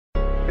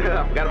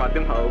I forgot about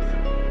them hoes.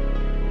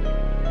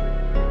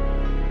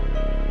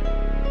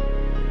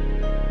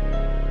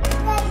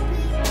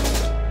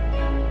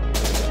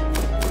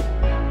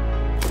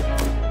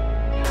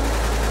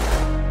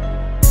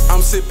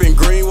 I'm sipping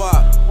green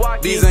wop.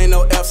 These ain't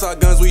no F-SOC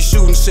guns, we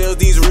shooting shells,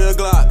 these real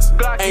Glocks.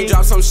 Ain't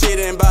dropped some shit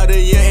in about a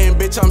year and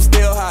bitch, I'm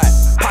still hot.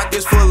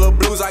 Pockets full of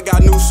blues, I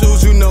got new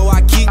shoes, you know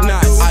I keep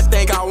knots. I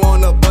think I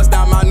wanna bust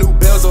out my new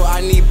bells, so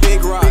I need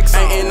big rocks.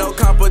 Ain't in no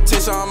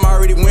competition, I'm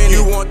already winning.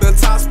 You want the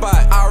top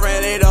spot? I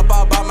ran it up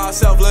all by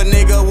myself, little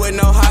nigga with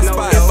no hot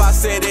spot. If I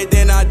said it,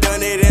 then I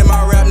done it in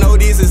my rap, no,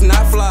 these is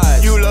not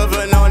flies. You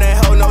lovin' on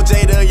that hoe, no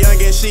Jada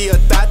Young and she a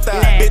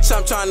thot-thot. Bitch,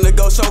 I'm tryna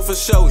go show for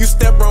show. You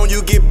step wrong,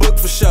 you get booked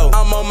for show.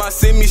 I'm on my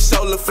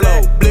semi-solar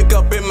flow. Blick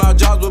up in my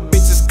jaws with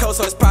bitches cold,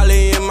 so it's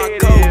probably in my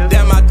coat.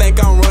 Damn, I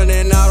think I'm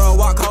running out on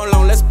walk, hold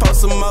on, let's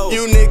post some more.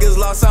 You niggas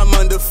lost, I'm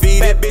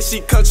undefeated. That bitch,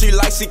 she country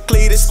like she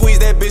cleated. Squeeze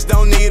that bitch,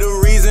 don't need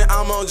a reason.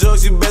 I'm on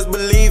drugs, you best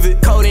believe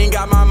it. Codeine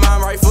got my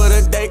mind right for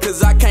the day,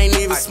 cause I can't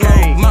even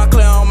smoke. My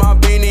clear on my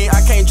beanie,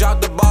 I can't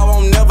drop the ball,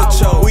 won't never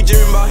choke. We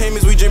dreamin' about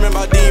himmies, we dreamin'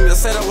 about demons. I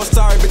said I was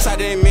sorry, bitch, I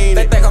didn't mean it.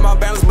 They think I'm off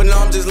balance, but no,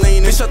 I'm just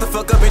leaning. Bitch, shut the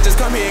fuck up and just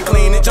come here and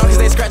clean it. Junkies,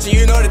 they scratching,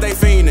 you know that they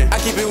fiendin'. I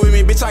keep it with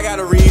me, bitch, I got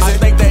a reason. I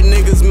think that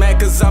niggas mad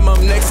cause I'm up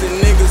next and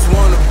niggas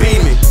wanna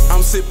beat me.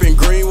 I'm sipping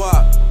green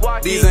wop.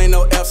 These ain't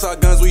no F-SOC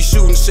guns, we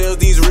shooting shells,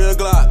 these real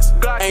Glocks.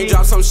 Ain't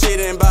dropped some shit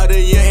in about a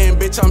year and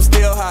bitch, I'm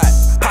still hot.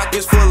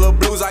 Pockets full of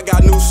blues, I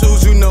got new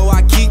shoes, you know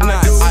I keep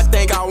knots. I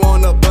think I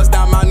wanna bust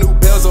out my new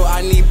bells, so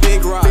I need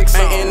big rocks.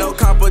 Ain't in no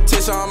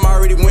competition, I'm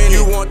already winning.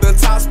 You want the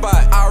top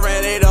spot? I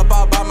ran it up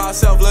all by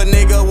myself, little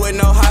nigga with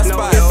no hot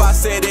spot. If I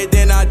said it,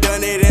 then I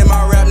done it in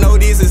my rap, no,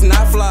 these is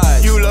not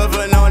flies. You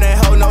lovin' on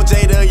that hoe, no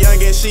Jada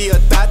Young and she a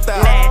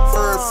thot-thot.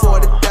 Heard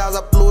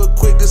 40,000, I blew it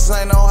quick, this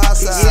ain't no hot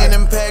side.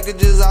 Sending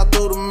packages out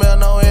through the mail,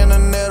 no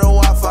internet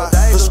or Wi-Fi.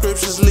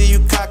 Prescriptions leave you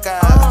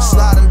cockeyed,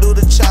 slide and do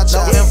the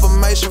cha-cha. No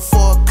information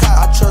for a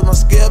cop, I trust my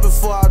scale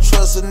before I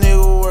trust a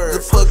nigga word. The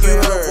fuck you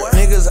heard?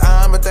 Niggas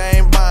eyeing but they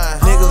ain't buying,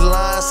 niggas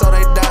lying so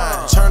they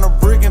dying. Turn a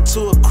brick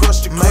into a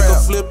crusty crab, make a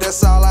flip,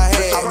 that's all I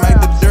had. I make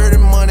the dirty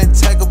money,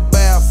 take a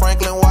bath,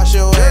 Franklin wash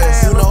your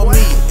ass. You know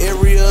me,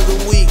 every other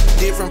week,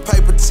 different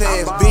paper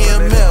tags.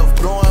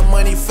 BMF, blowing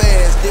money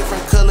fast,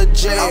 different color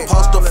jag. I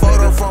post a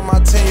photo from my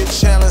 10-year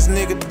challenge,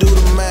 nigga do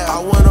the math. I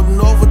went up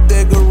north with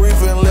that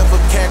Garifa and left a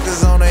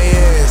cactus on their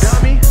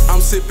ass.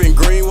 I'm sipping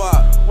green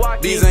wop.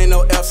 These ain't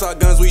no F-SOC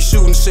guns, we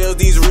shooting shells,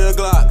 these real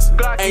Glocks.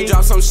 Ain't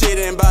dropped some shit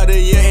in about a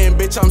year and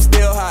bitch, I'm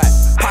still hot.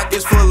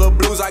 Pockets full of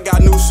blues, I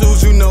got new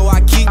shoes, you know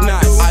I keep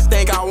knots. I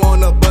think I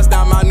wanna bust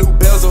out my new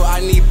bells, so I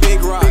need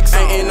big rocks.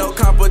 Ain't in no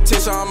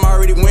competition, I'm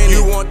already winning.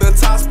 You want the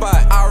top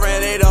spot? I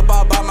ran it up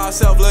all by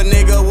myself, little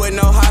nigga with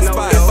no hot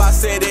spot. If I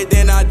said it,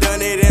 then I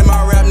done it in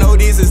my rap, no,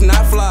 these is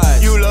not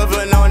flies. You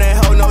lovin' on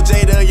that hoe, no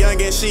Jada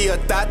Young and she a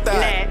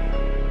thot-thot.